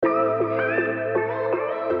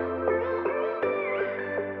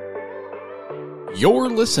You're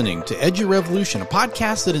listening to Edu Revolution, a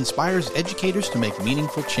podcast that inspires educators to make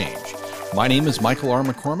meaningful change. My name is Michael R.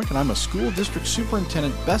 McCormick, and I'm a school district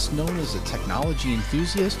superintendent best known as a technology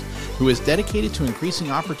enthusiast who is dedicated to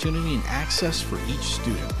increasing opportunity and access for each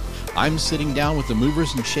student. I'm sitting down with the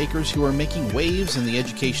movers and shakers who are making waves in the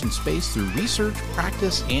education space through research,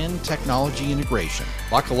 practice, and technology integration.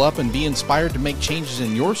 Buckle up and be inspired to make changes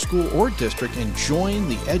in your school or district and join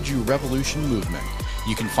the Edu Revolution movement.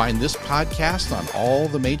 You can find this podcast on all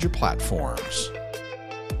the major platforms.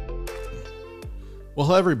 Well,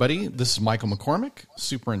 hello, everybody. This is Michael McCormick,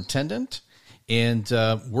 superintendent, and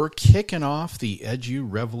we're kicking off the Edu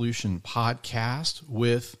Revolution podcast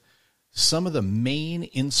with some of the main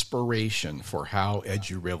inspiration for how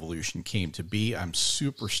Edu Revolution came to be. I'm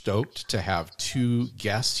super stoked to have two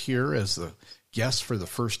guests here as the guests for the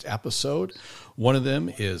first episode. One of them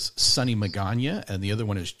is Sonny Magana, and the other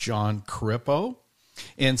one is John Corippo.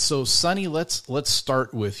 And so, Sonny, let's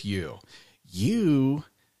start with you. You,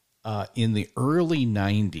 in the early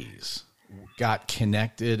 90s, got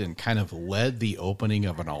connected and kind of led the opening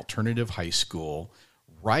of an alternative high school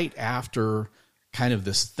right after kind of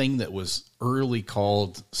this thing that was early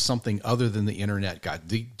called something other than the internet got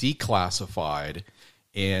declassified,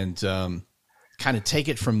 and kind of take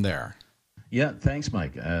it from there. Yeah, thanks,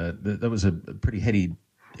 Mike. That was a pretty heady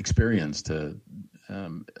experience to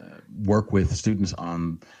work with students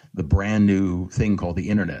on the brand new thing called the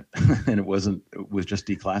internet. And it was just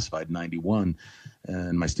declassified in 91.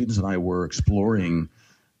 And my students and I were exploring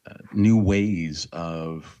new ways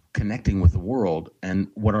of connecting with the world. And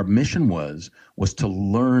what our mission was to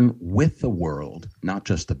learn with the world, not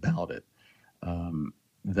just about it.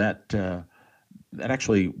 That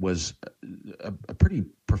actually was a pretty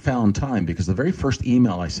profound time, because the very first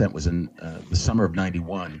email I sent was in the summer of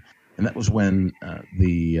 91. And that was when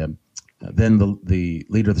the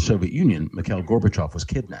leader of the Soviet Union, Mikhail Gorbachev, was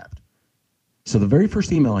kidnapped. So the very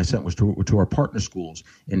first email I sent was to our partner schools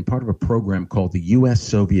in part of a program called the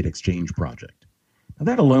U.S.-Soviet Exchange Project. Now,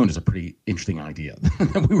 that alone is a pretty interesting idea.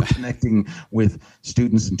 We were connecting with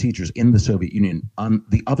students and teachers in the Soviet Union on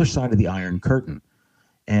the other side of the Iron Curtain.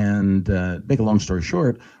 And make a long story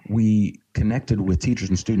short, we connected with teachers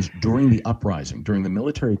and students during the uprising, during the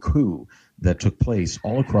military coup that took place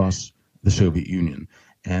all across the Soviet Union.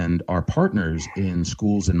 And our partners in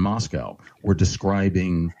schools in Moscow were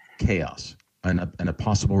describing chaos and a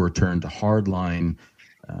possible return to hardline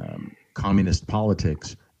communist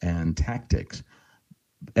politics and tactics.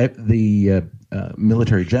 The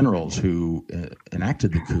military generals who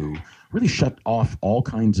enacted the coup really shut off all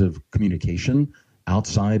kinds of communication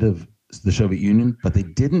outside of the Soviet Union, but they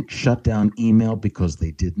didn't shut down email because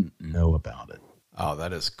they didn't know about it. Oh,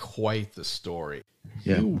 that is quite the story.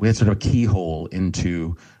 Yeah, we had sort of a keyhole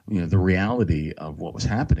into the reality of what was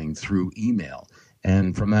happening through email.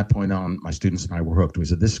 And from that point on, my students and I were hooked. We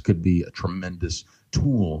said this could be a tremendous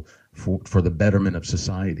tool for the betterment of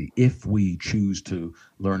society if we choose to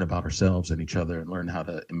learn about ourselves and each other and learn how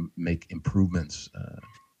to make improvements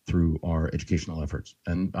through our educational efforts.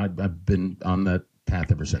 And I've been on that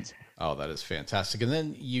path ever since. Oh, that is fantastic. And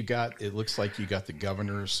then it looks like you got the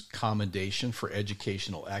governor's commendation for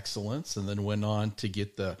educational excellence, and then went on to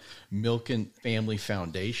get the Milken Family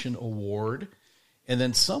Foundation Award. And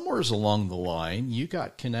then somewhere along the line, you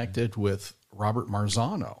got connected with Robert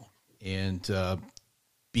Marzano and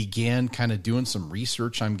began kind of doing some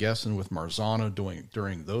research, I'm guessing, with Marzano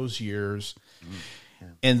during those years. Yeah.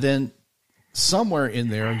 And then somewhere in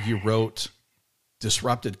there, you wrote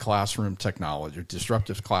disruptive classroom technologies,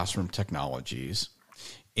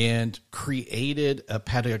 and created a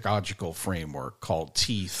pedagogical framework called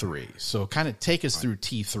T3. So kind of take us through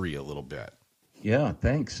T3 a little bit. Yeah,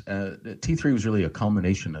 thanks. T3 was really a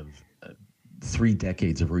culmination of 3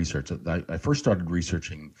 decades of research. I first started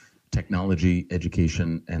researching technology,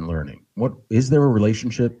 education, and learning. Is there a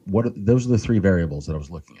relationship? Those are the 3 variables that I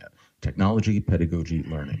was looking at: technology, pedagogy,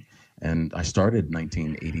 learning. And I started in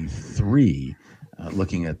 1983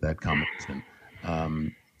 looking at that combination.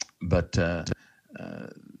 But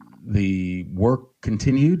the work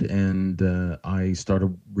continued, and I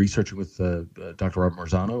started researching with Dr. Robert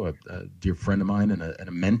Marzano, a dear friend of mine and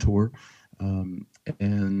a mentor.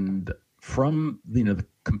 And from the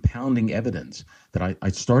compounding evidence that I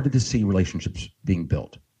started to see relationships being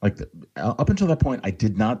built. Up until that point, I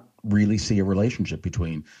did not really see a relationship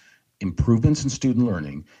between improvements in student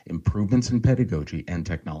learning, improvements in pedagogy, and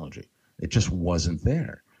technology. It just wasn't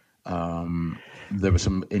there. There was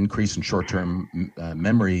some increase in short-term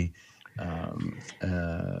memory,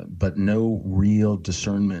 but no real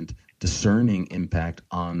discerning impact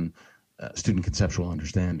on student conceptual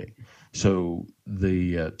understanding. So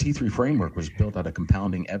the T3 framework was built out of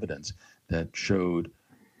compounding evidence that showed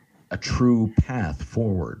a true path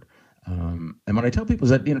forward. And what I tell people is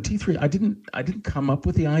that, T3, I didn't come up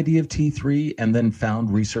with the idea of T3 and then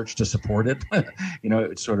found research to support it.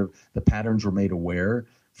 It's sort of the patterns were made aware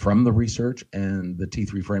from the research, and the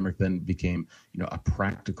T3 framework then became, a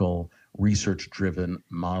practical, research-driven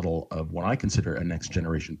model of what I consider a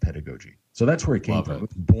next-generation pedagogy. So that's where it came from. It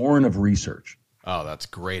was born of research. Oh, that's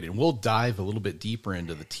great. And we'll dive a little bit deeper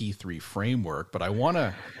into the T3 framework, but I want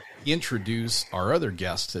to introduce our other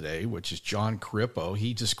guest today, which is John Corippo.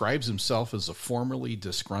 He describes himself as a formerly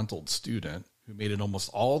disgruntled student who made it almost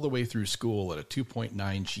all the way through school at a 2.9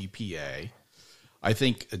 GPA. I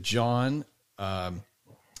think, John,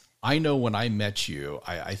 I know when I met you,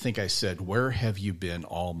 I think I said, "Where have you been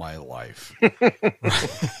all my life?"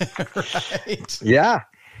 Right? Yeah.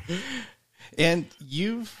 And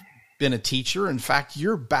you've been a teacher. In fact,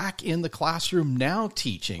 you're back in the classroom now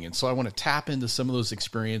teaching. And so I want to tap into some of those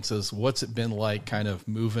experiences. What's it been like kind of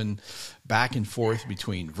moving back and forth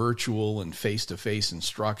between virtual and face-to-face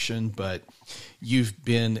instruction? But you've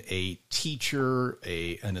been a teacher,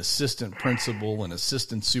 an assistant principal, an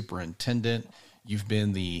assistant superintendent. You've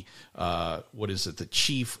been the, the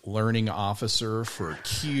chief learning officer for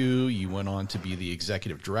CUE. You went on to be the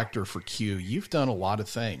executive director for CUE. You've done a lot of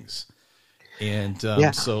things. And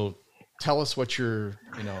so tell us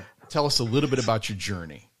tell us a little bit about your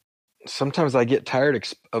journey. Sometimes I get tired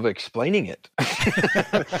of explaining it.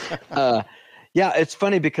 It's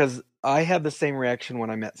funny because I had the same reaction when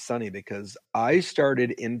I met Sonny, because I started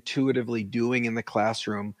intuitively doing in the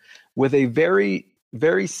classroom with a very,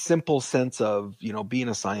 very simple sense of, being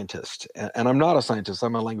a scientist. And I'm not a scientist,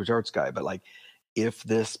 I'm a language arts guy, but if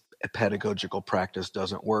this pedagogical practice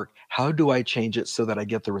doesn't work, how do I change it so that I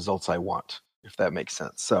get the results I want, if that makes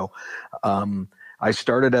sense? So I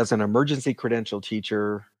started as an emergency credential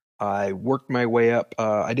teacher. I worked my way up.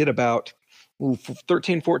 I did about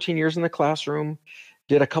 13, 14 years in the classroom,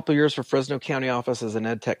 did a couple years for Fresno County office as an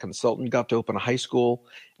ed tech consultant, got to open a high school.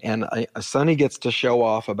 And Sonny gets to show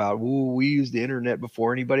off about, we used the internet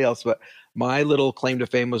before anybody else. But my little claim to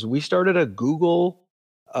fame was we started a Google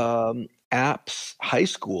Apps high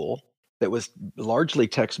school that was largely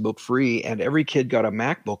textbook free, and every kid got a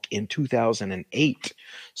MacBook in 2008.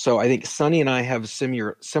 So I think Sonny and I have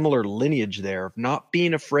similar lineage there of not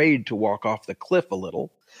being afraid to walk off the cliff a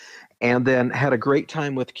little. And then had a great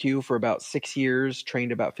time with CUE for about 6 years,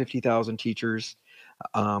 trained about 50,000 teachers.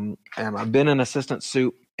 And I've been an assistant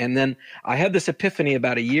sup. And then I had this epiphany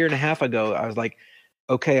about a year and a half ago. I was like,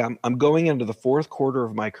 okay, I'm going into the fourth quarter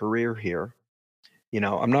of my career here.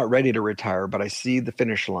 I'm not ready to retire, but I see the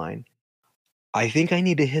finish line. I think I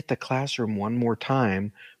need to hit the classroom one more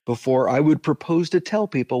time before I would propose to tell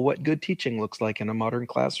people what good teaching looks like in a modern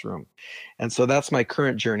classroom. And so that's my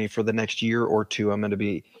current journey for the next year or two. I'm going to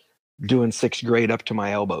be doing sixth grade up to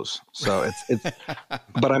my elbows. So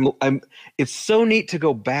but it's so neat to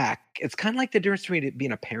go back. It's kind of like the difference between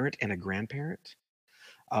being a parent and a grandparent.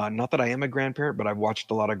 Not that I am a grandparent, but I've watched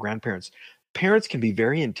a lot of grandparents. Parents can be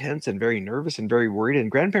very intense and very nervous and very worried, and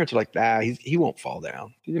grandparents are like, he won't fall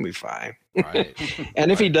down. He's gonna be fine. Right.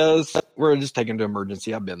 And if he does, we're just taking him to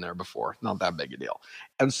emergency. I've been there before. Not that big a deal.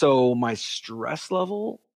 And so my stress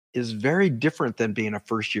level is very different than being a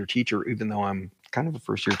first-year teacher, even though I'm kind of a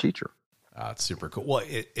first-year teacher. It's super cool. Well,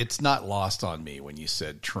 it's not lost on me when you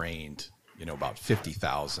said trained, about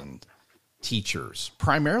 50,000 teachers,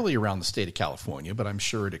 primarily around the state of California, but I'm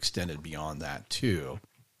sure it extended beyond that too.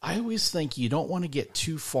 I always think you don't want to get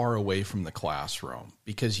too far away from the classroom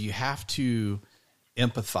because you have to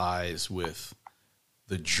empathize with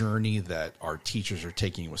the journey that our teachers are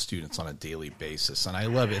taking with students on a daily basis. And I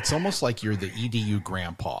love it. It's almost like you're the EDU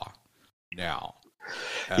grandpa now.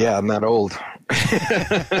 Yeah, I'm that old.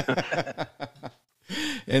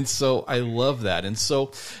 And so I love that. And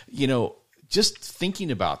so, just thinking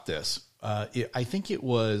about this, I think it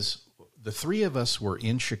was the three of us were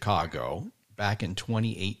in Chicago back in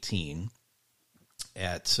 2018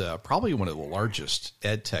 at probably one of the largest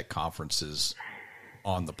ed tech conferences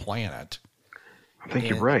on the planet. I think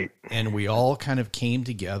you're right. And we all kind of came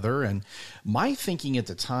together. And my thinking at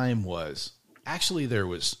the time was actually there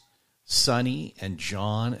was Sonny and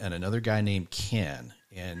John and another guy named Ken.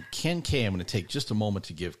 And Ken K, I'm going to take just a moment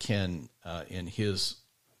to give Ken in his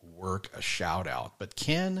work a shout out. But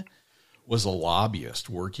Ken was a lobbyist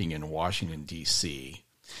working in Washington, D.C.,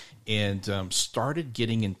 and started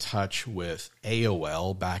getting in touch with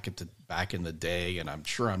AOL back in the day. And I'm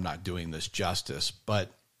sure I'm not doing this justice,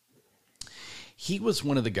 but he was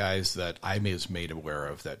one of the guys that I was made aware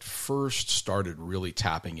of that first started really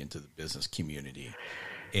tapping into the business community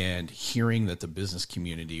and hearing that the business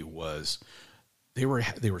community was, they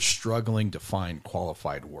were struggling to find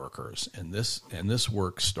qualified workers. And this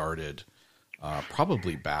work started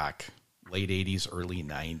probably back late 80s, early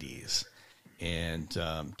 90s. And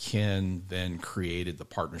Ken then created the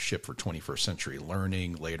Partnership for 21st Century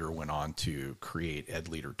Learning, later went on to create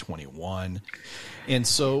EdLeader 21. And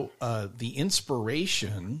so the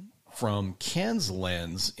inspiration from Ken's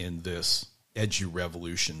lens in this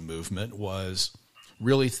EduRevolution movement was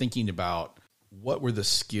really thinking about what were the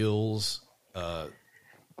skills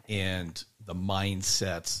and the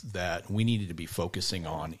mindsets that we needed to be focusing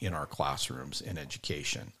on in our classrooms in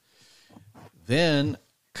education. Then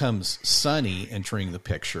comes Sonny entering the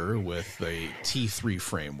picture with the T3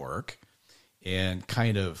 framework and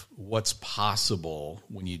kind of what's possible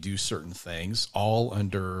when you do certain things, all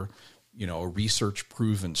under, research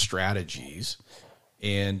proven strategies.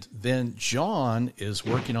 And then John is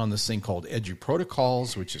working on this thing called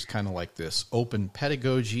EduProtocols, which is kind of like this open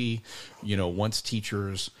pedagogy. Once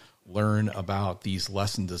teachers learn about these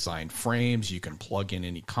lesson design frames, you can plug in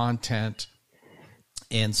any content.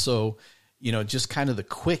 And so, just kind of the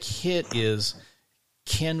quick hit is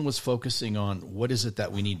Ken was focusing on what is it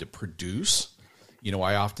that we need to produce.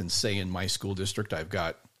 I often say in my school district, I've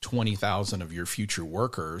got 20,000 of your future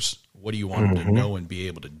workers. What do you want them to know and be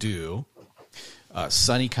able to do?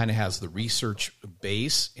 Sonny kind of has the research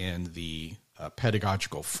base and the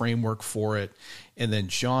pedagogical framework for it. And then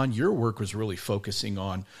John, your work was really focusing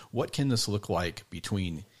on what can this look like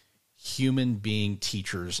between human being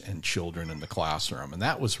teachers and children in the classroom. And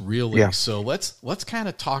that was really, so let's kind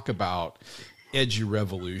of talk about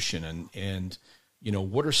EduRevolution and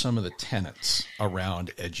what are some of the tenets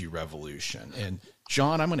around EduRevolution? And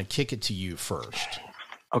John, I'm going to kick it to you first.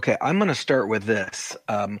 Okay. I'm going to start with this.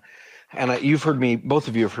 You've heard me, both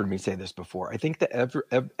of you have heard me say this before. I think the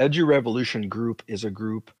EduRevolution group is a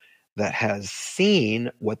group that has seen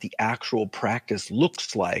what the actual practice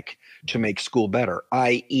looks like to make school better,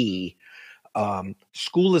 i.e.,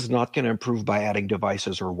 school is not going to improve by adding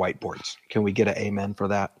devices or whiteboards. Can we get an amen for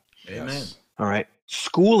that? Amen. All right.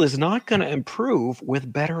 School is not going to improve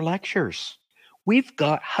with better lectures. We've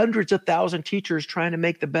got hundreds of thousands of teachers trying to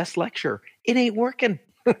make the best lecture. It ain't working.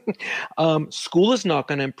 School is not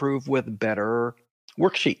going to improve with better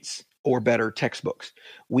worksheets or better textbooks.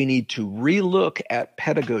 We need to relook at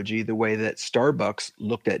pedagogy the way that Starbucks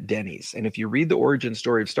looked at Denny's. And if you read the origin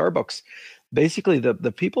story of Starbucks, basically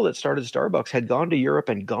the people that started Starbucks had gone to Europe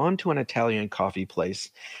and gone to an Italian coffee place.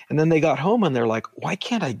 And then they got home and they're like, why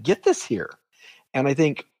can't I get this here? And I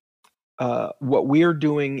think what we're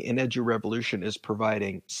doing in EduRevolution is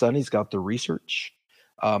providing, Sonny's got the research.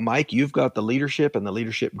 Mike, you've got the leadership and the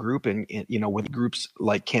leadership group and with groups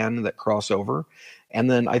like Ken that cross over. And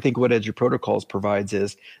then I think what EduProtocols provides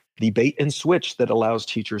is the bait and switch that allows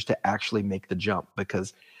teachers to actually make the jump.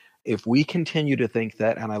 Because if we continue to think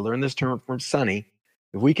that, and I learned this term from Sonny,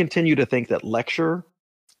 if we continue to think that lecture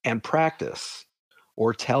and practice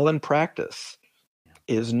or tell and practice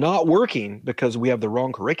is not working because we have the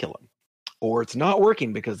wrong curriculum, or it's not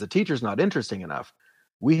working because the teacher's not interesting enough,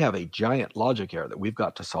 we have a giant logic error that we've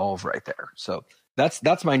got to solve right there. So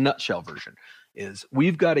that's my nutshell version, is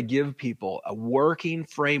we've got to give people a working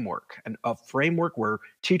framework, and a framework where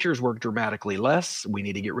teachers work dramatically less. We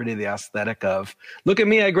need to get rid of the aesthetic of, look at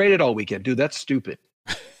me, I graded all weekend. Dude, that's stupid.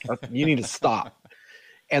 You need to stop.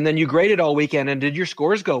 And then you graded all weekend, and did your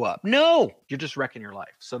scores go up? No, you're just wrecking your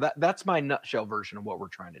life. So that's my nutshell version of what we're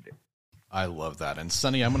trying to do. I love that. And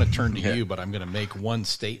Sonny, I'm going to turn to you, but I'm going to make one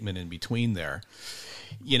statement in between there.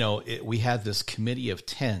 We had this committee of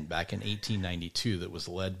 10 back in 1892 that was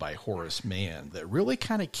led by Horace Mann that really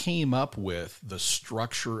kind of came up with the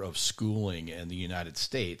structure of schooling in the United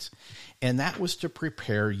States. And that was to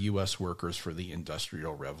prepare U.S. workers for the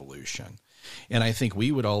Industrial Revolution. And I think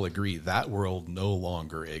we would all agree that world no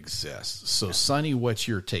longer exists. So, Sonny, what's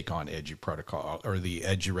your take on EduProtocol or the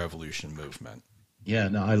EduRevolution movement? Yeah,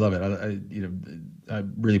 no, I love it. I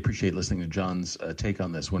really appreciate listening to John's take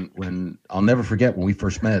on this. When I'll never forget when we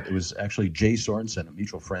first met, it was actually Jay Sorensen, a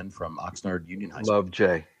mutual friend from Oxnard Union High School. Love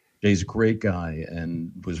Jay. Jay's a great guy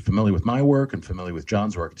and was familiar with my work and familiar with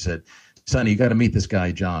John's work. He said, "Sonny, you got to meet this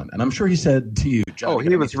guy, John." And I'm sure he said to you, "John." Oh,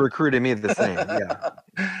 he was recruiting me the same. Yeah.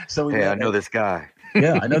 So hey, I know this guy.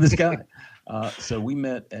 Yeah, I know this guy. So we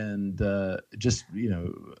met and just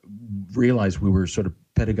realized we were sort of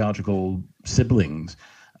pedagogical siblings,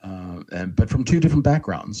 but from two different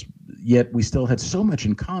backgrounds. Yet we still had so much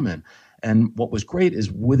in common. And what was great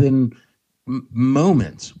is within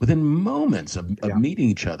moments of meeting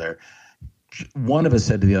each other, one of us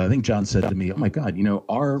said to the other, I think John said to me, "Oh my God,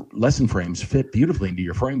 our lesson frames fit beautifully into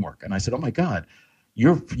your framework." And I said, "Oh my God,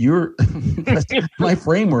 your my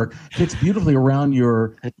framework fits beautifully around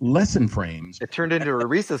your lesson frames." It turned into a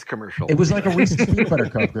Reese's commercial. It was like a Reese's peanut butter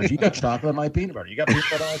cup. You got chocolate, my peanut butter. You got peanut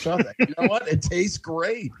butter, my chocolate. You know what? It tastes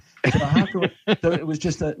great. So it was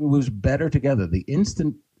just it was better together. The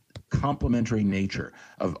instant complementary nature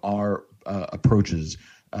of our approaches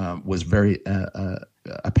was very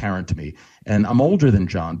apparent to me. And I'm older than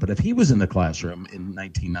John, but if he was in the classroom in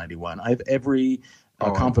 1991, I have every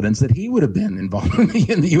confidence that he would have been involved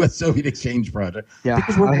in the U.S.-Soviet exchange project. Yeah,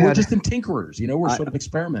 because we're just tinkerers, we're sort of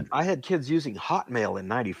experimenters. I had kids using Hotmail in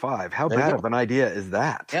 '95. How bad of an idea is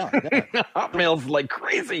that? Yeah. Hotmail's like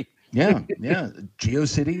crazy. Yeah.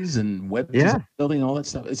 GeoCities and web building, all that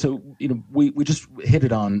stuff. So, we just hit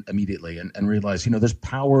it on immediately and realized, there's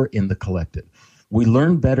power in the collective. We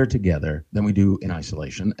learn better together than we do in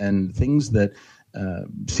isolation, and things that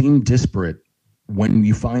seem disparate, when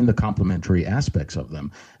you find the complementary aspects of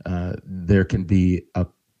them, there can be a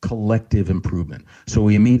collective improvement. So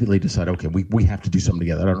we immediately decided, okay, we have to do something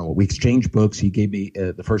together. I don't know what. We exchanged books. He gave me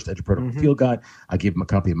the first Edu Field Guide. I gave him a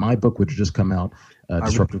copy of my book, which had just come out,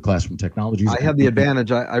 Disruptive Classroom Technologies. I had the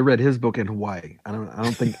advantage. I read his book in Hawaii. I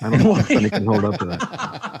don't think somebody can hold up to that.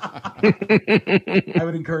 I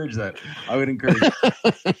would encourage that.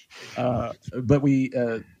 But we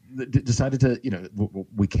decided to,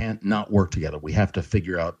 we can't not work together. We have to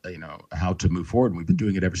figure out, how to move forward. And we've been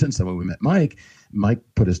doing it ever since. Then when we met Mike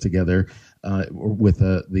put us together with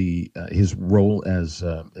his role as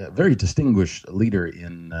a very distinguished leader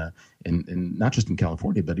in not just in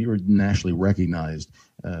California, but he was nationally recognized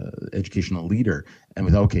educational leader. And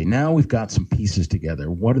with, okay, now we've got some pieces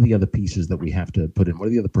together. What are the other pieces that we have to put in? What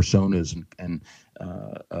are the other personas and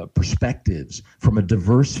perspectives from a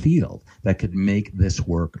diverse field that could make this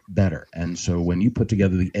work better? And so when you put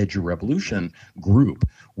together the Edu Revolution group,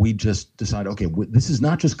 we just decided, okay, this is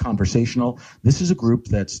not just conversational. This is a group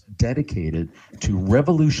that's dedicated to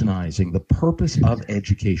revolutionizing the purpose of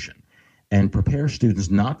education and prepare students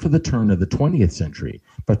not for the turn of the 20th century,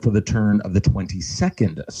 but for the turn of the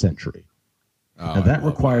 22nd century. Now that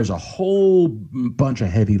requires a whole bunch of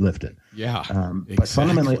heavy lifting. Yeah, exactly. But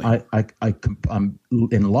fundamentally, I'm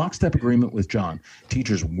in lockstep agreement with John.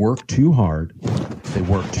 Teachers work too hard, they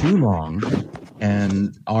work too long,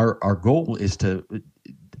 and our goal is to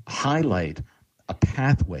highlight a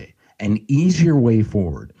pathway, an easier way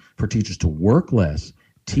forward for teachers to work less,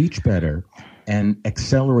 teach better, and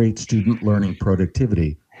accelerate student learning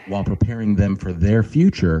productivity while preparing them for their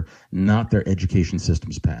future, not their education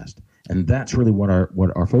system's past. And that's really what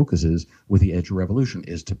our focus is with the Edu Revolution,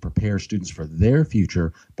 is to prepare students for their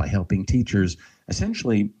future by helping teachers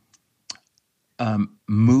essentially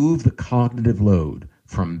move the cognitive load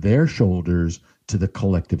from their shoulders to the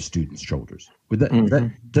collective students' shoulders. Would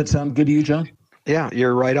that sound good to you, John? Yeah,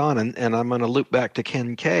 you're right on. And I'm going to loop back to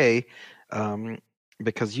Ken Kay,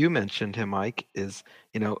 because you mentioned him, Mike, is,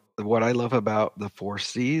 what I love about the 4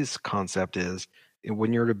 C's concept is,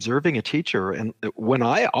 when you're observing a teacher, and when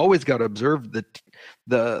I always got to observe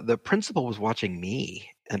the principal was watching me,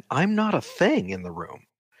 and I'm not a thing in the room.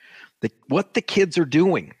 What the kids are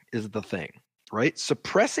doing is the thing, right?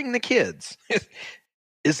 Suppressing the kids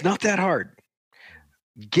is not that hard.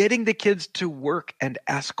 Getting the kids to work and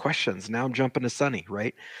ask questions. Now I'm jumping to Sunny,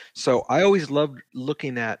 right? So I always loved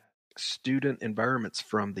looking at student environments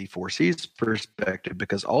from the 4 C's perspective,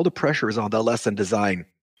 because all the pressure is on the lesson design.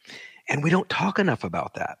 And we don't talk enough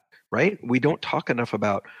about that, right? We don't talk enough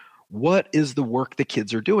about what is the work the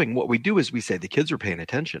kids are doing. What we do is we say the kids are paying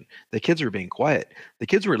attention. The kids are being quiet. The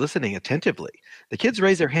kids were listening attentively. The kids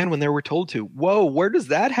raised their hand when they were told to. Whoa, where does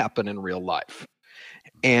that happen in real life?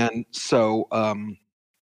 And so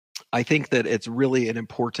I think that it's really an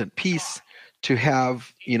important piece to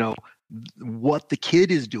have, what the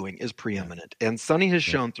kid is doing is preeminent. And Sunny has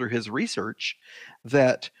shown through his research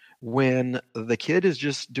that when the kid is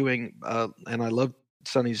just doing, and I love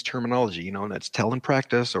Sunny's terminology, and it's tell and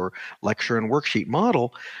practice or lecture and worksheet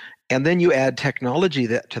model, and then you add technology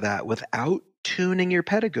to that without tuning your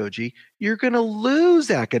pedagogy, you're going to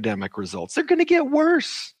lose academic results. They're going to get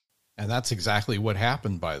worse. And that's exactly what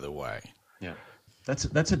happened, by the way. Yeah.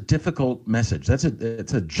 That's a difficult message. It's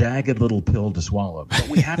a jagged little pill to swallow. But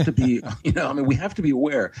we have to be, we have to be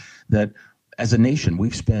aware that as a nation,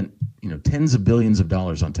 we've spent, tens of billions of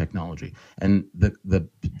dollars on technology. And the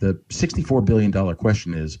 $64 billion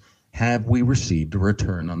question is, have we received a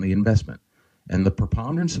return on the investment? And the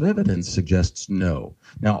preponderance of evidence suggests no.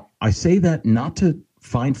 Now, I say that not to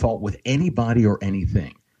find fault with anybody or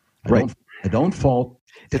anything. I don't fault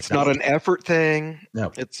It's not an effort thing.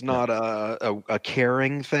 No. It's not a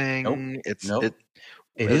caring thing. Nope.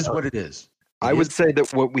 It is what it is. I would say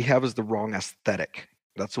that what we have is the wrong aesthetic.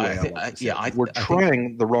 That's the way I like to say it. We're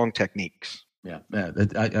trying the wrong techniques. Yeah,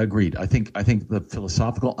 I agreed. I think the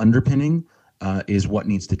philosophical underpinning is what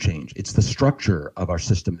needs to change. It's the structure of our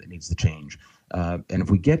system that needs to change. And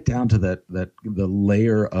if we get down to the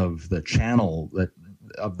layer of the channel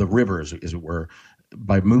of the river, as it were,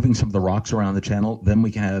 by moving some of the rocks around the channel, then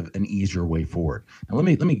we can have an easier way forward. Now, let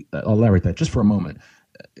me elaborate that just for a moment.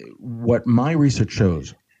 What my research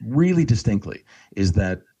shows really distinctly is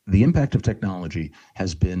that the impact of technology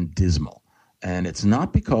has been dismal. And it's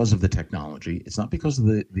not because of the technology. It's not because of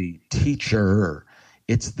the teacher.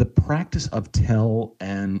 It's the practice of tell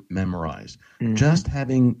and memorize. Mm-hmm. Just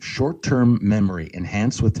having short-term memory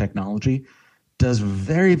enhanced with technology does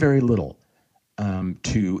very, very little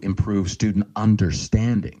to improve student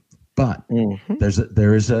understanding. But there's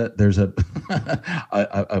a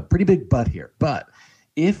a pretty big but here. But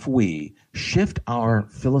if we shift our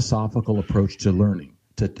philosophical approach to learning,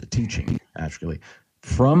 to teaching, actually,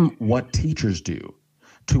 from what teachers do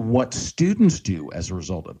to what students do as a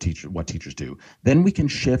result of what teachers do, then we can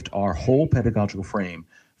shift our whole pedagogical frame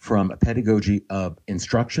from a pedagogy of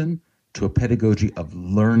instruction to a pedagogy of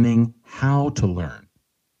learning how to learn.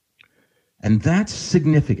 And that's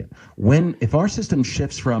significant. If our system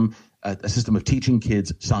shifts from a system of teaching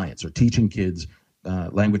kids science or teaching kids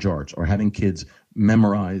language arts or having kids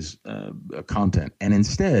memorize content, and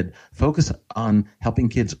instead focus on helping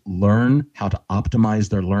kids learn how to optimize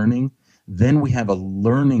their learning, then we have a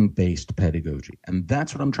learning-based pedagogy. And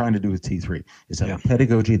that's what I'm trying to do with T3, is have a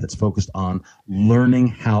pedagogy that's focused on learning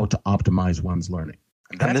how to optimize one's learning.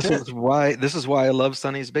 And this is why I love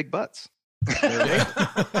Sonny's big butts.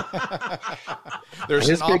 There's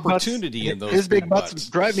an opportunity in those. His big butts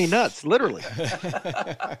drive me nuts, literally.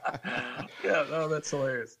 Yeah, no, that's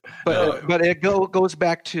hilarious. But it goes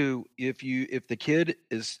back to if the kid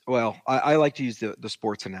is, well, I like to use the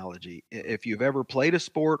sports analogy. If you've ever played a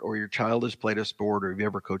sport, or your child has played a sport, or if you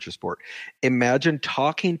ever coach a sport, imagine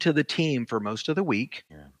talking to the team for most of the week.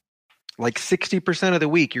 Yeah. Like 60% of the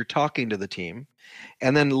week, you're talking to the team,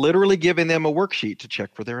 and then literally giving them a worksheet to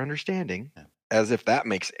check for their understanding, as if that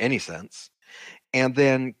makes any sense, and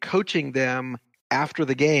then coaching them after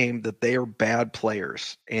the game that they are bad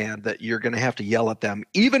players and that you're going to have to yell at them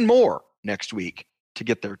even more next week to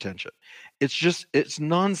get their attention. It's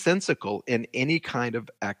nonsensical in any kind of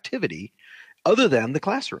activity other than the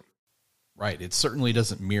classroom. Right. It certainly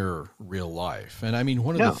doesn't mirror real life. And I mean,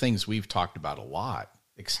 one of the things we've talked about a lot,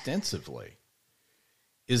 extensively,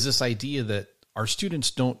 is this idea that our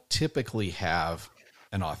students don't typically have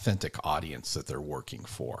an authentic audience that they're working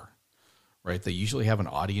for, right? They usually have an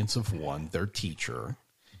audience of one, their teacher,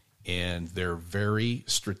 and they're very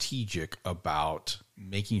strategic about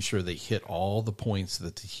making sure they hit all the points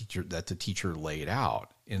that the teacher laid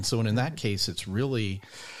out. And so in that case, it's really,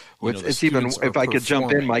 it's even, if I could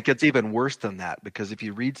jump in, Mike, it's even worse than that, because if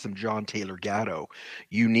you read some John Taylor Gatto,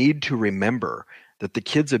 you need to remember that the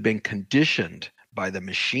kids have been conditioned by the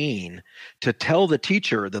machine to tell the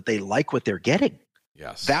teacher that they like what they're getting.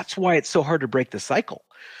 Yes. That's why it's so hard to break the cycle.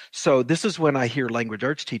 So this is when I hear language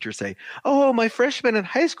arts teachers say, "Oh, my freshmen in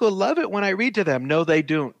high school love it when I read to them." No, they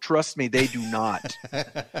don't. Trust me, they do not.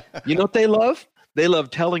 You know what they love? They love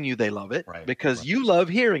telling you they love it, because you love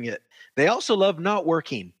hearing it. They also love not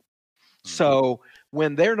working. Mm-hmm. So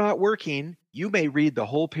when they're not working, you may read the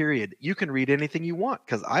whole period. You can read anything you want,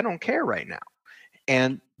 because I don't care right now.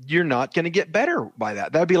 And you're not going to get better by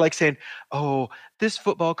that. That'd be like saying, "Oh, this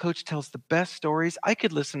football coach tells the best stories. I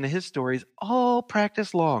could listen to his stories all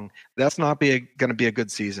practice long." That's not going to be a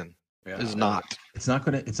good season. Yeah. It's not. It's not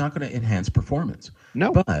going to enhance performance.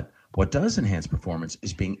 No. But what does enhance performance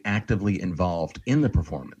is being actively involved in the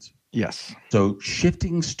performance. Yes. So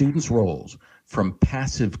shifting students' roles from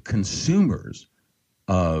passive consumers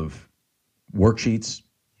of worksheets,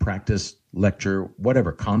 practice, lecture,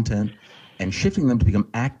 whatever content, and shifting them to become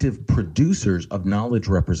active producers of knowledge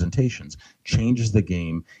representations changes the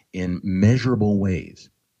game in measurable ways.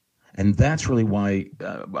 And that's really why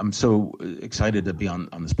I'm so excited to be on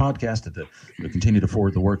this podcast and to continue to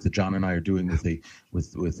forward the work that John and I are doing with the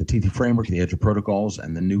T3 framework, the Edge of protocols,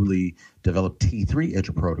 and the newly developed T3 Edge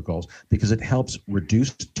of protocols, because it helps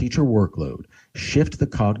reduce teacher workload, shift the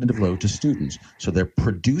cognitive load to students so they're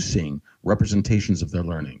producing representations of their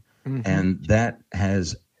learning. Mm-hmm. And that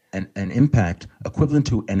has an impact equivalent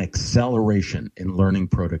to an acceleration in learning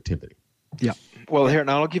productivity. Yeah. Well, here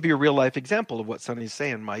now I'll give you a real life example of what Sonny's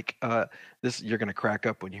saying, Mike. This you're going to crack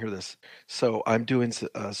up when you hear this. So I'm doing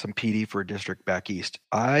some PD for a district back east.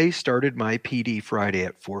 I started my PD Friday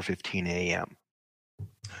at 4:15 a.m.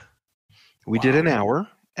 We did an hour,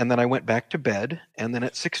 and then I went back to bed, and then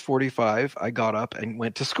at 6:45 I got up and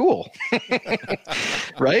went to school.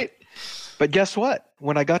 Right? But guess what?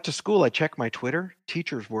 When I got to school, I checked my Twitter.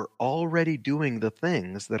 Teachers were already doing the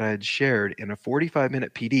things that I had shared in a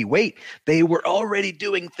 45-minute PD. Wait, they were already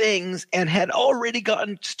doing things and had already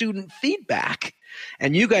gotten student feedback.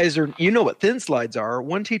 And you guys you know what thin slides are.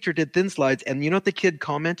 One teacher did thin slides, and you know what the kid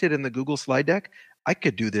commented in the Google slide deck? I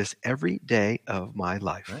could do this every day of my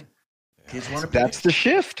life. Right. Kids want to. That's the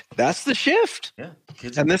shift. That's the shift. Yeah.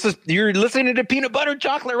 Kids and you're listening to Peanut Butter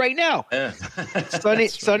Chocolate right now. Yeah.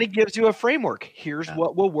 Sonny gives you a framework. Here's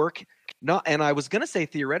what will work. And I was going to say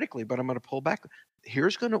theoretically, but I'm going to pull back.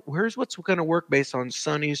 Here's what's going to work based on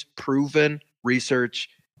Sonny's proven research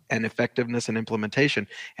and effectiveness and implementation.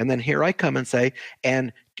 And then here I come and say,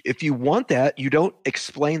 and if you want that, you don't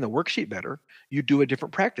explain the worksheet better. You do a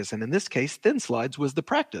different practice. And in this case, thin slides was the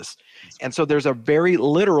practice. And so there's a very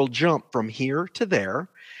literal jump from here to there.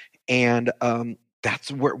 And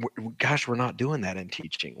that's where, gosh, we're not doing that in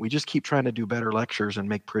teaching. We just keep trying to do better lectures and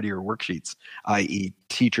make prettier worksheets, i.e.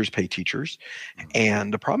 teachers pay teachers.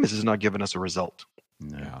 And the problem is it's not giving us a result.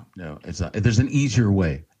 No, it's not. There's an easier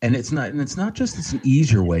way. And it's not just it's an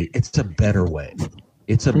easier way, it's a better way.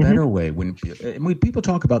 It's a better way. When people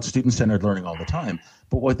talk about student-centered learning all the time,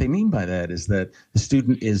 but what they mean by that is that the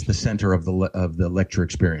student is the center of the lecture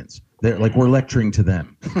experience. They're like we're lecturing to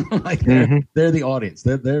them, like they're the audience.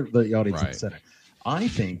 They're the audience at the center. I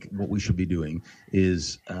think what we should be doing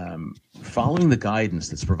is following the guidance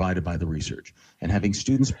that's provided by the research and having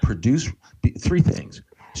students produce three things.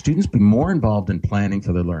 Students be more involved in planning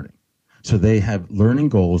for their learning. So they have learning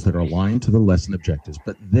goals that are aligned to the lesson objectives,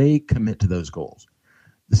 but they commit to those goals.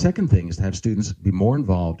 The second thing is to have students be more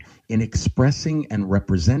involved in expressing and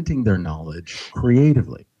representing their knowledge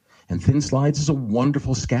creatively. And thin slides is a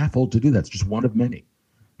wonderful scaffold to do that. It's just one of many.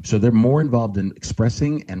 So they're more involved in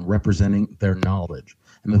expressing and representing their knowledge.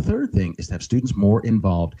 And the third thing is to have students more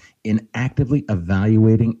involved in actively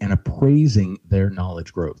evaluating and appraising their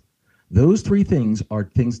knowledge growth. Those three things are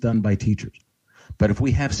things done by teachers. But if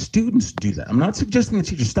we have students do that, I'm not suggesting that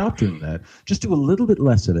teachers stop doing that, just do a little bit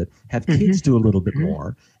less of it, have kids do a little bit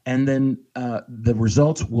more, and then the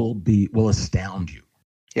results will astound you.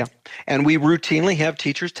 Yeah. And we routinely have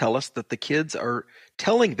teachers tell us that the kids are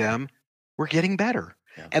telling them we're getting better.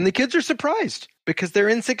 Yeah. And the kids are surprised because they're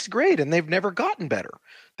in sixth grade and they've never gotten better.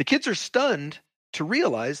 The kids are stunned to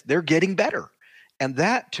realize they're getting better. And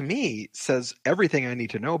that, to me, says everything I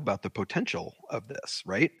need to know about the potential of this,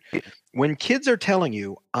 right? When kids are telling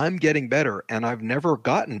you, I'm getting better and I've never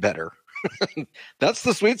gotten better, that's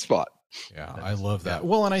the sweet spot. Yeah, I love that.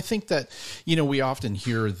 Well, and I think that, we often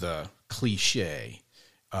hear the cliche,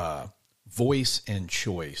 voice and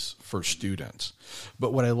choice for students.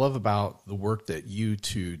 But what I love about the work that you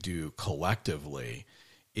two do collectively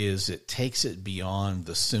is it takes it beyond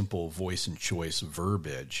the simple voice and choice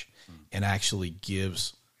verbiage and actually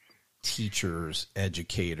gives teachers,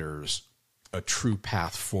 educators, a true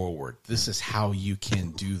path forward. This is how you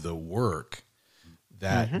can do the work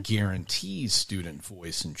that guarantees student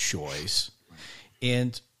voice and choice.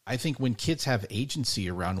 And I think when kids have agency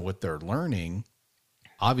around what they're learning,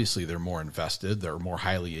 obviously they're more invested, they're more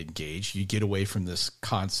highly engaged. You get away from this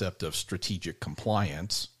concept of strategic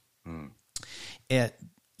compliance. And,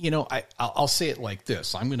 I'll say it like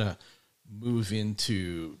this. I'm going to move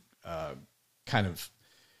into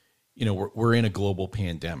we're in a global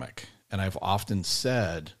pandemic. And I've often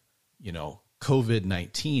said,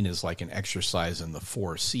 COVID-19 is like an exercise in the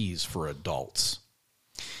 4 C's for adults.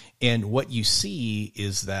 And what you see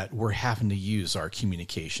is that we're having to use our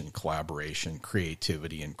communication, collaboration,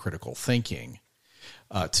 creativity, and critical thinking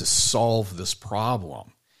to solve this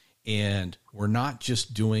problem. And we're not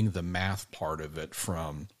just doing the math part of it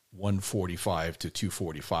from 1:45 to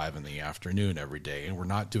 2:45 in the afternoon every day. And we're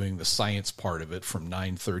not doing the science part of it from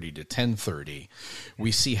 9:30 to 10:30.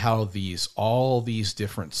 We see how all these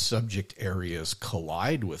different subject areas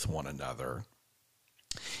collide with one another.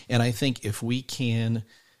 And I think if we can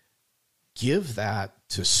give that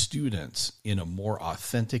to students in a more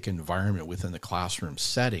authentic environment within the classroom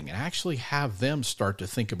setting and actually have them start to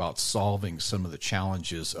think about solving some of the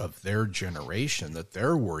challenges of their generation that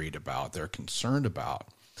they're worried about, they're concerned about,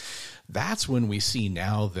 that's when we see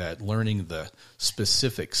now that learning the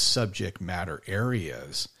specific subject matter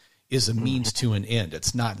areas is a means to an end.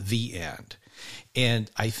 It's not the end. And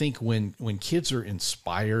I think when kids are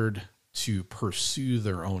inspired to pursue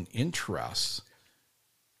their own interests,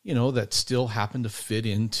 that still happen to fit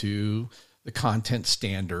into the content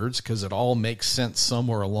standards because it all makes sense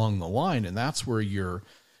somewhere along the line. And that's where your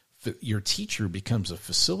teacher becomes a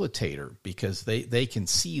facilitator because they can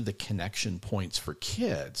see the connection points for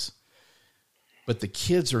kids. But the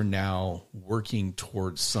kids are now working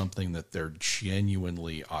towards something that they're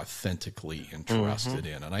genuinely, authentically interested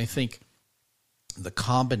in. And I think the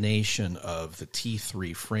combination of the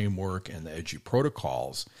T3 framework and the EDU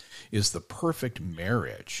protocols is the perfect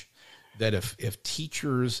marriage. That if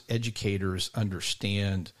teachers, educators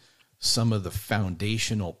understand some of the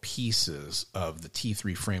foundational pieces of the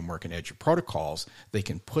T3 framework and EDU protocols, they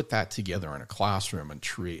can put that together in a classroom and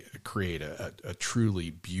create a truly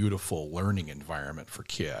beautiful learning environment for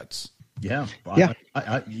kids. Yeah.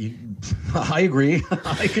 I agree.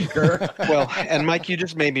 I concur. Well, and Mike, you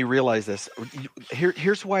just made me realize this.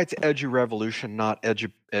 Here's why it's EDU revolution, not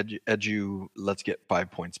EDU. Let's get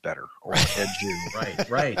 5 points better, or EDU.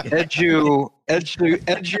 Right. EDU.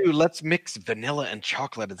 Let's mix vanilla and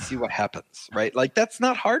chocolate and see what happens. Right? Like that's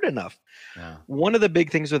not hard enough. Yeah. One of the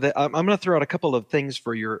big things with it, I'm going to throw out a couple of things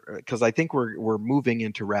for because I think we're moving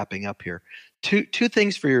into wrapping up here. Two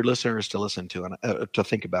things for your listeners to listen to and to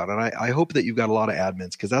think about. And I hope that you've got a lot of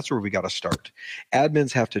admins because that's where we got to start.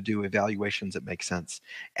 Admins have to do evaluations that make sense.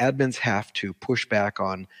 Admins have to push back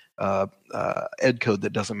on ed code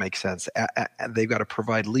that doesn't make sense. They've got to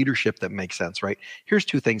provide leadership that makes sense, right? Here's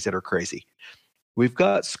two things that are crazy. We've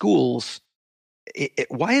got schools.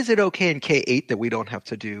 Why is it okay in K-8 that we don't have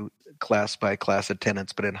to do class by class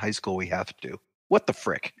attendance, but in high school we have to? What the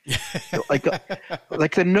frick? like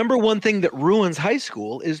the number one thing that ruins high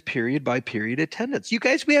school is period by period attendance. You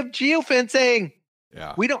guys, we have geofencing.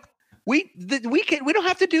 Yeah. We don't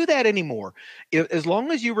have to do that anymore. As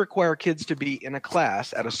long as you require kids to be in a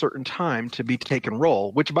class at a certain time to be taken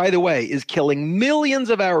roll, which by the way is killing millions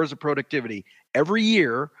of hours of productivity every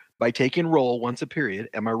year by taking roll once a period.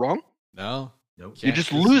 Am I wrong? No. Nope. You're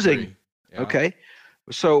just losing. Yeah. Okay.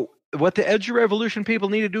 So what the EDU revolution people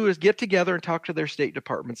need to do is get together and talk to their state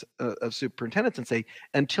departments of superintendents and say,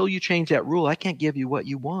 until you change that rule, I can't give you what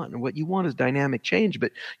you want. And what you want is dynamic change.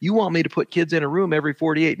 But you want me to put kids in a room every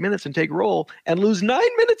 48 minutes and take roll and lose 9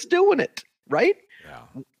 minutes doing it, right?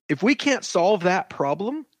 Yeah. If we can't solve that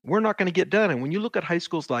problem, we're not going to get done. And when you look at high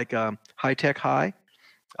schools like High Tech High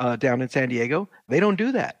down in San Diego, they don't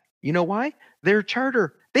do that. You know why? They're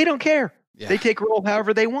charter. They don't care. Yeah. They take roll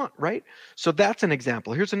however they want, right? So that's an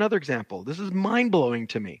example. Here's another example. This is mind-blowing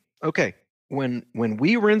to me. Okay, when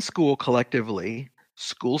we were in school collectively,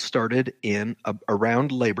 school started in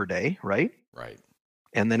around Labor Day, right? Right.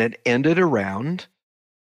 And then it ended around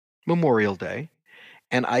Memorial Day.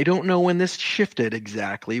 And I don't know when this shifted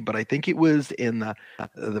exactly, but I think it was in the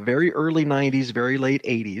very early 90s, very late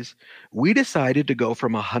 80s. We decided to go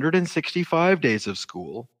from 165 days of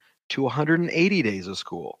school to 180 days of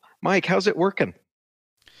school. Mike, how's it working?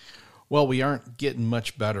 Well, we aren't getting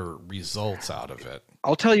much better results out of it.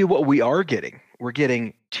 I'll tell you what we are getting. We're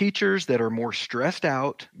getting teachers that are more stressed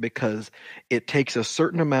out because it takes a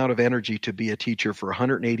certain amount of energy to be a teacher for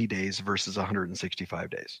 180 days versus 165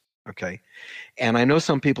 days. Okay. And I know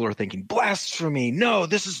some people are thinking, blasphemy. No,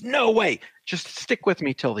 this is no way. Just stick with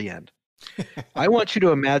me till the end. I want you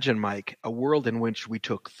to imagine, Mike, a world in which we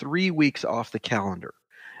took 3 weeks off the calendar.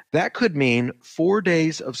 That could mean 4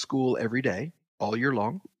 days of school every day, all year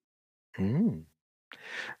long.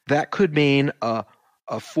 That could mean a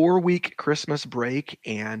 4-week Christmas break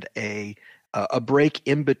and a break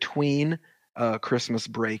in between Christmas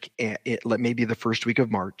break and maybe the first week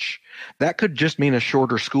of March. That could just mean a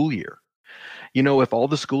shorter school year. You know, if all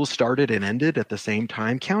the schools started and ended at the same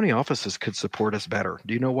time, county offices could support us better.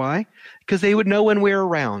 Do you know why? Because they would know when we're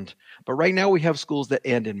around. But right now we have schools that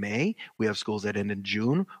end in May. We have schools that end in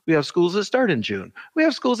June. We have schools that start in June. We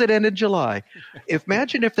have schools that end in July.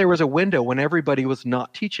 Imagine if there was a window when everybody was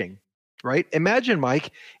not teaching, right? Imagine,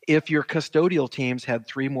 Mike, if your custodial teams had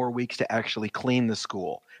 3 more weeks to actually clean the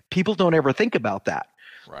school. People don't ever think about that.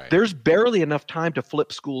 Right. There's barely enough time to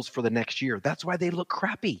flip schools for the next year. That's why they look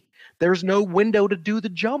crappy. There's no window to do the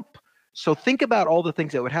jump. So think about all the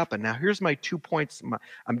things that would happen. Now, here's my 2 points.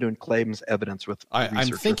 I'm doing claims evidence with I'm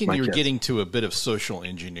thinking you're getting to a bit of social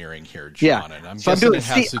engineering here, John. Yeah. And I'm guessing it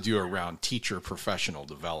has to do around teacher professional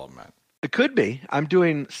development. It could be. I'm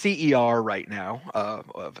doing CER right now,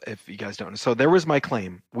 if you guys don't know. So there was my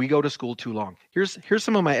claim. We go to school too long. Here's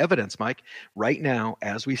some of my evidence, Mike. Right now,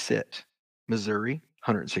 as we sit, Missouri,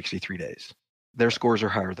 163 days. Their scores are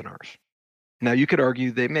higher than ours. Now, you could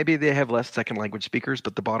argue maybe they have less second language speakers,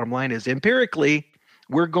 but the bottom line is empirically,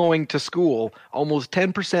 we're going to school almost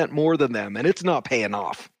 10% more than them, and it's not paying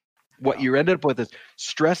off. What you ended up with is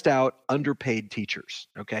stressed out, underpaid teachers.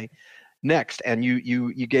 Okay. Next, and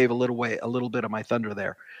you gave a little bit of my thunder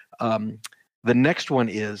there. The next one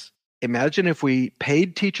is, imagine if we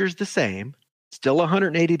paid teachers the same, still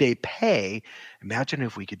 180-day pay. Imagine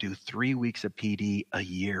if we could do 3 weeks of PD a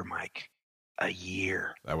year, Mike. A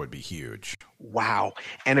year. That would be huge. Wow.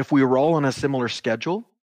 And if we were all on a similar schedule,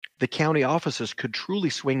 the county offices could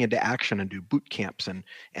truly swing into action and do boot camps and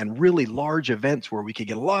really large events where we could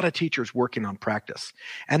get a lot of teachers working on practice.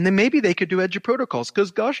 And then maybe they could do EduProtocols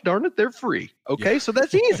because, gosh darn it, they're free. Okay, so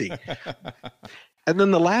that's easy. And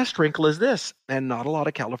then the last wrinkle is this, and not a lot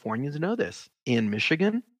of Californians know this. In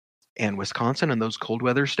Michigan and Wisconsin and those cold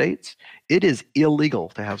weather states, it is illegal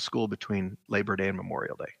to have school between Labor Day and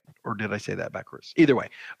Memorial Day. Or did I say that backwards? Either way,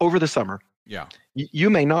 over the summer, you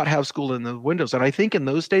may not have school in the windows. And I think in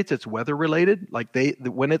those states, it's weather related. Like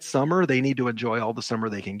when it's summer, they need to enjoy all the summer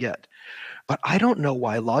they can get. But I don't know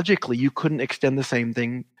why logically you couldn't extend the same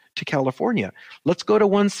thing to California. Let's go to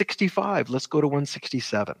 165. Let's go to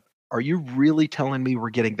 167. Are you really telling me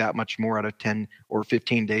we're getting that much more out of 10 or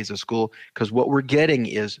 15 days of school? Because what we're getting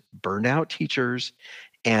is burned out teachers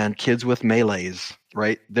and kids with melees,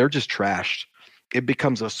 right? They're just trashed. It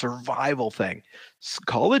becomes a survival thing.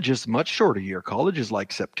 College is much shorter year. College is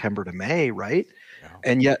like September to May, right? Yeah.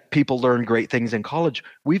 And yet people learn great things in college.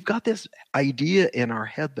 We've got this idea in our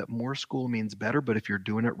head that more school means better, but if you're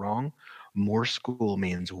doing it wrong, more school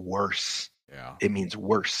means worse. Yeah. It means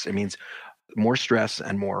worse. It means more stress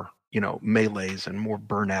and more, melees and more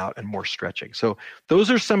burnout and more stretching. So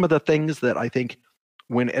those are some of the things that I think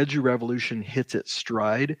when EduRevolution hits its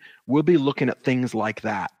stride, we'll be looking at things like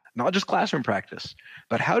that. Not just classroom practice,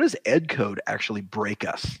 but how does EdCode actually break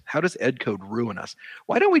us? How does EdCode ruin us?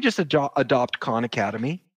 Why don't we just adopt Khan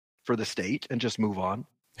Academy for the state and just move on?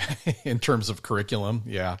 In terms of curriculum,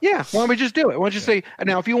 yeah. Yeah, why don't we just do it? Why don't you say,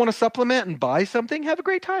 now if you want to supplement and buy something, have a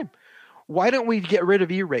great time. Why don't we get rid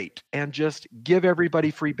of E-rate and just give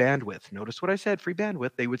everybody free bandwidth? Notice what I said, free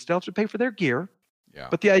bandwidth. They would still have to pay for their gear. Yeah.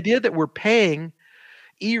 But the idea that we're paying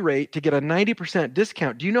E-rate to get a 90%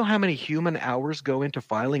 discount. Do you know how many human hours go into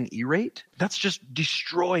filing E-rate? That's just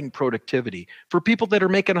destroying productivity for people that are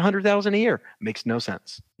making $100,000 a year. Makes no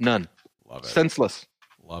sense. None. Love it. Senseless.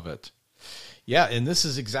 Love it. Yeah, and this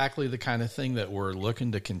is exactly the kind of thing that we're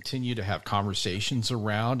looking to continue to have conversations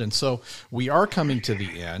around. And so we are coming to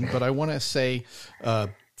the end, but I want to say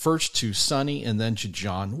first to Sonny and then to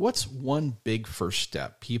John, what's one big first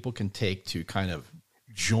step people can take to kind of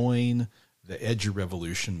join the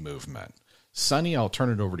EduRevolution movement? Sonny, I'll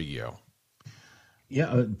turn it over to you.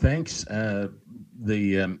 Yeah, thanks.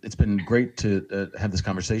 It's been great to have this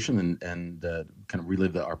conversation and kind of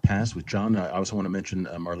relive our past with John. I also want to mention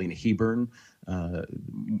Marlena Hebern,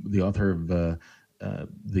 the author of the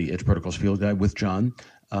EduProtocols Field Guide with John.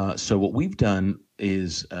 So what we've done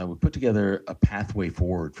is we put together a pathway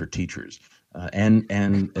forward for teachers and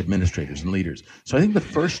administrators and leaders. So I think the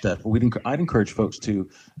first step, I'd encourage folks to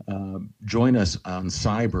join us on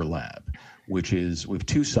Cyber Lab, which is, we have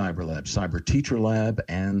two Cyber Labs, Cyber Teacher Lab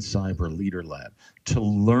and Cyber Leader Lab, to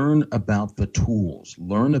learn about the tools,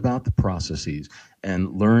 learn about the processes,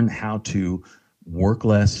 and learn how to work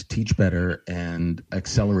less, teach better, and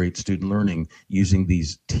accelerate student learning using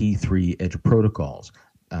these T3 EduProtocols.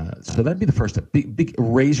 So that'd be the first step.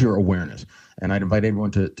 Raise your awareness. And I'd invite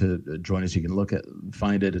everyone to join us. You can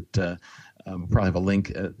find it at, we'll probably have a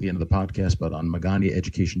link at the end of the podcast, but on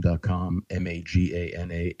MaganaEducation.com,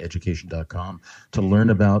 MAGANA education.com, to learn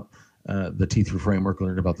about the T3 framework,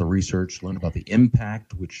 learn about the research, learn about the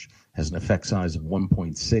impact, which has an effect size of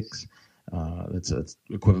 1.6. That's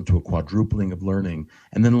equivalent to a quadrupling of learning,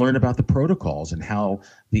 and then learn about the protocols and how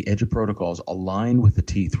the EduProtocols align with the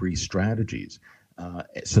T3 strategies.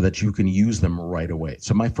 So that you can use them right away.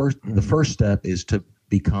 So the first step is to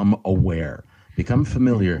become aware, become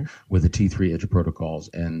familiar with the T3 EduProtocols,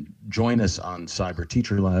 and join us on Cyber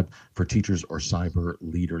Teacher Lab for teachers or Cyber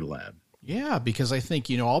Leader Lab. Yeah, because I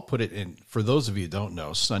think, I'll put it in, for those of you who don't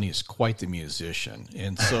know, Sonny is quite the musician.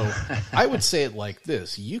 And so I would say it like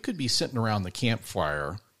this. You could be sitting around the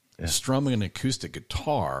campfire, strumming an acoustic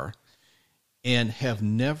guitar, and have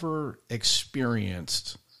never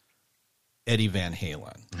experienced Eddie Van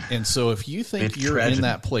Halen. And so if you think you're in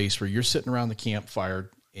that place where you're sitting around the campfire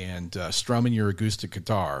and strumming your acoustic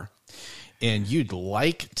guitar, and you'd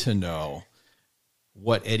like to know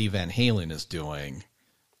what Eddie Van Halen is doing,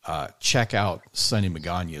 check out Sonny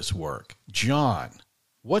Magana's work. John,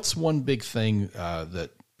 what's one big thing that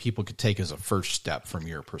people could take as a first step from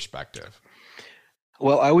your perspective?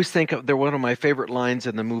 Well, I always think one of my favorite lines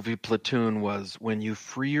in the movie Platoon was, "When you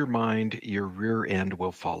free your mind, your rear end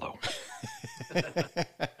will follow."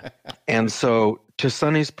 And so, to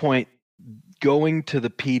Sonny's point, going to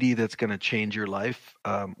the PD that's going to change your life,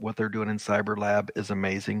 what they're doing in Cyber Lab is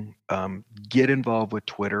amazing. Get involved with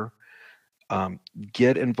Twitter.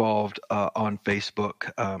 Get involved on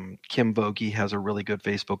Facebook. Kim Vogie has a really good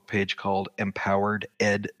Facebook page called Empowered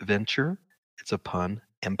Ed Venture. It's a pun,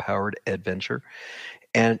 Empowered Ed Venture.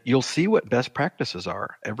 And you'll see what best practices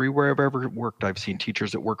are. Everywhere I've ever worked, I've seen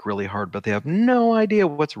teachers that work really hard, but they have no idea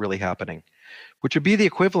what's really happening, which would be the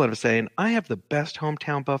equivalent of saying, I have the best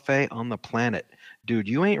hometown buffet on the planet. Dude,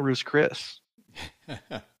 you ain't Ruth's Chris.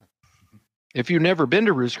 If you've never been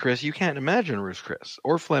to Ruth's Chris, you can't imagine Ruth's Chris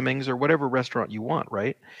or Fleming's or whatever restaurant you want,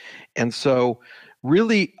 right? And so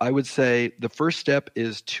really, I would say the first step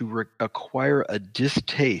is to acquire a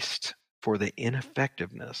distaste for the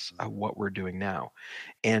ineffectiveness of what we're doing now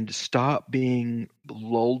and stop being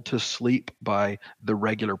lulled to sleep by the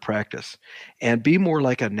regular practice and be more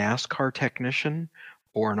like a NASCAR technician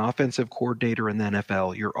or an offensive coordinator in the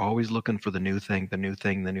NFL. You're always looking for the new thing, the new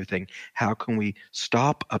thing, the new thing. How can we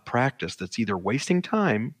stop a practice that's either wasting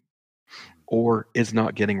time or is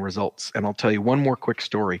not getting results? And I'll tell you one more quick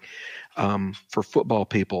story. For football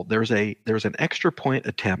people, there's an extra point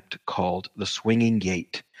attempt called the swinging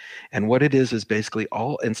gate. And what it is basically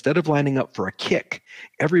instead of lining up for a kick,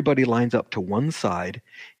 everybody lines up to one side.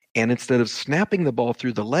 And instead of snapping the ball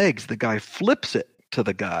through the legs, the guy flips it to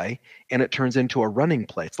the guy and it turns into a running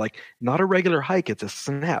play. It's like not a regular hike, it's a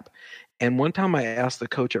snap. And one time I asked the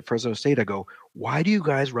coach at Fresno State, I go, why do you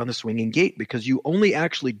guys run the swinging gate? Because you only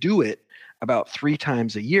actually do it about 3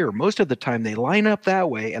 times a year. Most of the time they line up that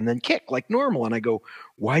way and then kick like normal. And I go,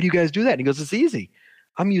 why do you guys do that? And he goes, it's easy.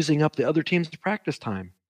 I'm using up the other team's practice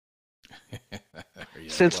time.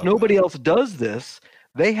 Since nobody else does this,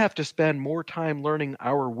 they have to spend more time learning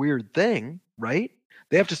our weird thing, right?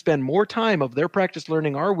 They have to spend more time of their practice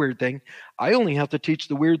learning our weird thing. I only have to teach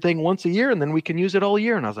the weird thing once a year, and then we can use it all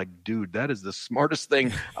year. And I was like, dude, that is the smartest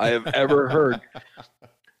thing I have ever heard.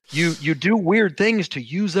 You do weird things to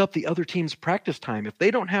use up the other team's practice time. If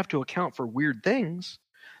they don't have to account for weird things,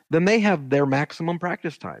 then they have their maximum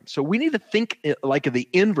practice time. So we need to think like the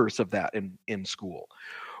inverse of that in school.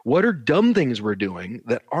 What are dumb things we're doing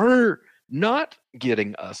that are not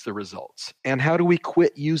getting us the results? And how do we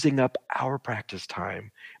quit using up our practice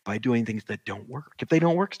time by doing things that don't work? If they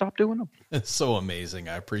don't work, stop doing them. It's so amazing.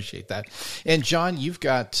 I appreciate that. And John, you've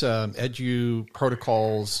got Edu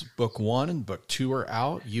Protocols Book 1 and Book 2 are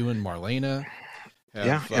out. You and Marlena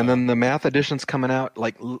have, and then the math edition's coming out.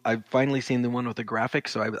 Like I've finally seen the one with the graphics,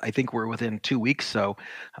 so I think we're within 2 weeks. So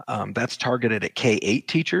that's targeted at K-8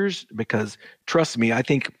 teachers because trust me, I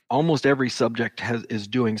think almost every subject is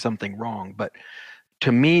doing something wrong. But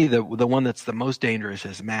to me, the one that's the most dangerous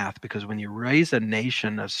is math, because when you raise a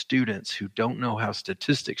nation of students who don't know how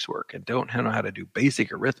statistics work and don't know how to do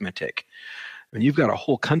basic arithmetic, when you've got a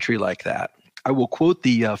whole country like that. I will quote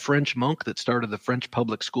the French monk that started the French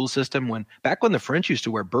public school system back when the French used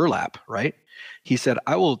to wear burlap, right? He said,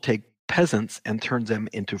 I will take peasants and turn them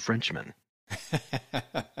into Frenchmen.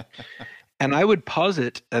 And I would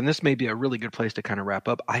posit, and this may be a really good place to kind of wrap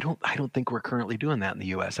up. I don't think we're currently doing that in the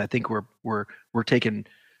U.S. I think we're taking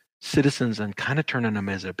citizens and kind of turning them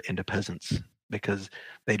into peasants because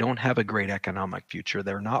they don't have a great economic future.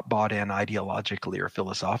 They're not bought in ideologically or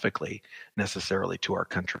philosophically necessarily to our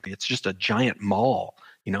country. It's just a giant mall.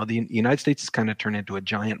 You know, the United States has kind of turned into a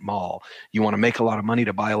giant mall. You want to make a lot of money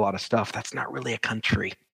to buy a lot of stuff. That's not really a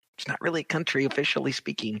country. It's not really a country, officially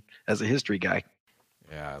speaking, as a history guy.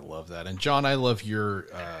 Yeah, I love that. And John, I love your,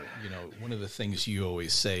 one of the things you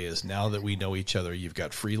always say is now that we know each other, you've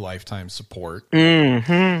got free lifetime support.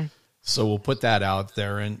 Mm-hmm. So we'll put that out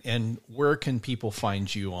there. And where can people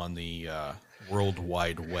find you on the World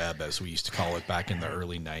Wide Web, as we used to call it back in the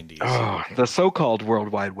early 90s? Oh, the so-called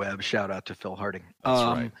World Wide Web. Shout out to Phil Harding.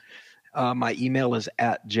 That's right. My email is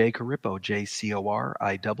at jcorippo,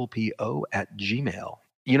 JCORIPPO @gmail.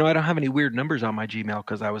 You know, I don't have any weird numbers on my Gmail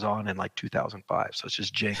because I was on in like 2005. So it's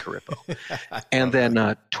just jcorippo. And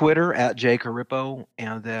then Twitter at jcorippo.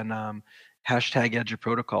 And then hashtag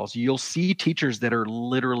 #EduProtocols. You'll see teachers that are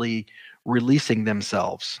literally releasing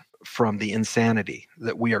themselves from the insanity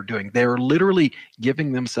that we are doing. They're literally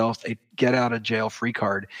giving themselves a get out of jail free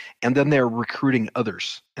card, and then they're recruiting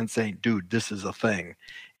others and saying, dude, this is a thing.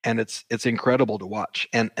 And it's incredible to watch.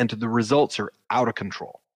 And the results are out of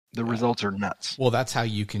control. The results are nuts. Well, that's how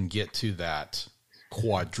you can get to that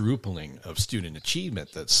quadrupling of student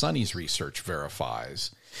achievement that Sonny's research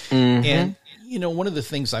verifies. Mm-hmm. And, one of the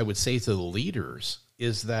things I would say to the leaders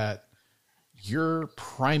is that your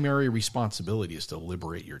primary responsibility is to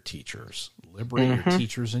liberate your teachers, your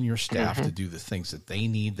teachers and your staff to do the things that they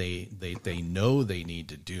need, they know they need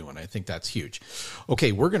to do. And I think that's huge.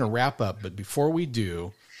 Okay, we're going to wrap up, but before we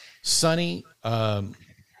do, Sonny,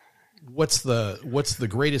 what's the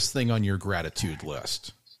greatest thing on your gratitude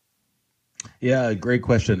list? Yeah, great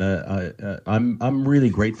question. I'm really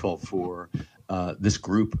grateful for this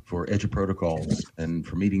group, for EduProtocols, and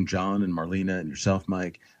for meeting John and Marlena and yourself,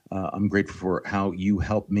 Mike. I'm grateful for how you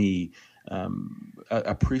helped me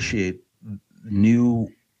appreciate new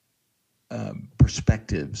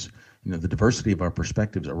perspectives, the diversity of our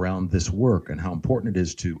perspectives around this work, and how important it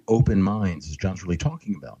is to open minds, as John's really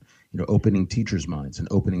talking about, opening teachers' minds and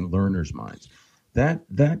opening learners' minds.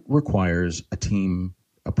 That requires a team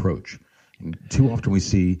approach. And too often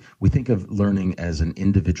we think of learning as an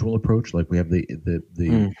individual approach, like we have the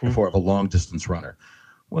metaphor of a long distance runner.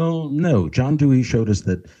 Well, no, John Dewey showed us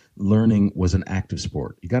that learning was an active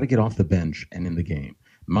sport. You got to get off the bench and in the game.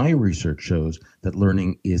 My research shows that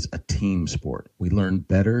learning is a team sport. We learn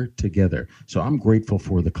better together. So I'm grateful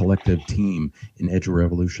for the collective team in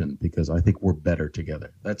EduRevolution, because I think we're better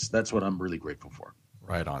together. That's what I'm really grateful for.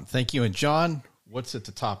 Right on. Thank you. And John, what's at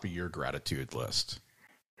the top of your gratitude list?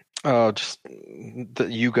 Just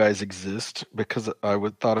that you guys exist, because I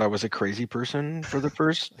thought I was a crazy person for the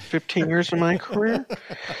first 15 years of my career,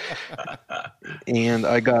 and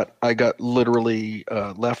I got literally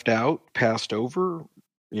left out, passed over.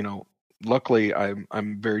 Luckily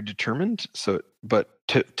I'm very determined. So, but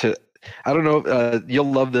to I don't know.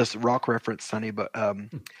 You'll love this rock reference, Sonny, but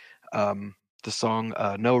the song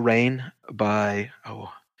 "No Rain" by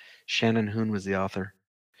Shannon Hoon was the author.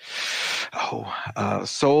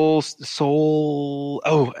 Soul.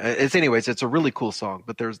 It's a really cool song,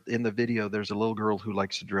 but in the video, there's a little girl who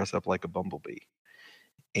likes to dress up like a bumblebee.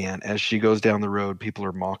 And as she goes down the road, people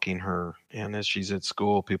are mocking her. And as she's at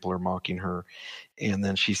school, people are mocking her. And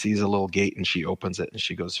then she sees a little gate and she opens it and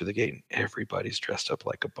she goes through the gate and everybody's dressed up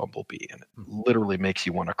like a bumblebee. And it literally makes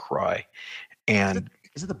you want to cry. And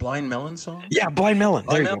is it the Blind Melon song? Yeah, Blind Melon.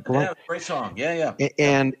 There you go. Yeah, great song. Yeah.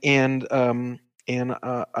 And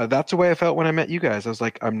that's the way I felt when I met you guys. I was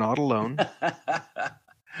like, I'm not alone.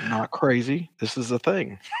 Not crazy. This is a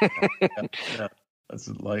thing. Yeah. That's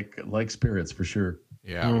like spirits for sure.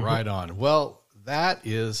 Yeah, right on. Well, that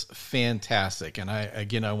is fantastic. And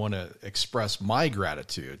I want to express my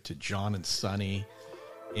gratitude to John and Sonny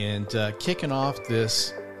and kicking off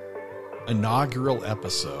this inaugural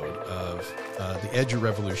episode of the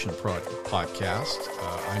EduRevolution podcast.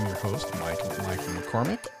 I'm your host, Michael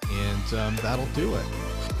McCormick, and that'll do it.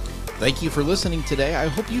 Thank you for listening today. I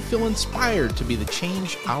hope you feel inspired to be the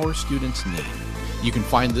change our students need. You can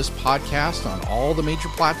find this podcast on all the major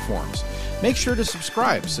platforms. Make sure to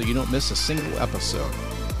subscribe so you don't miss a single episode.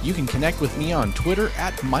 You can connect with me on Twitter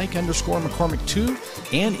at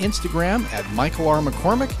Mike_McCormick2 and Instagram at Michael R.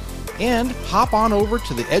 McCormick. And hop on over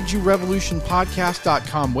to the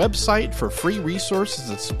EduRevolutionPodcast.com website for free resources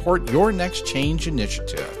that support your next change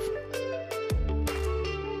initiative.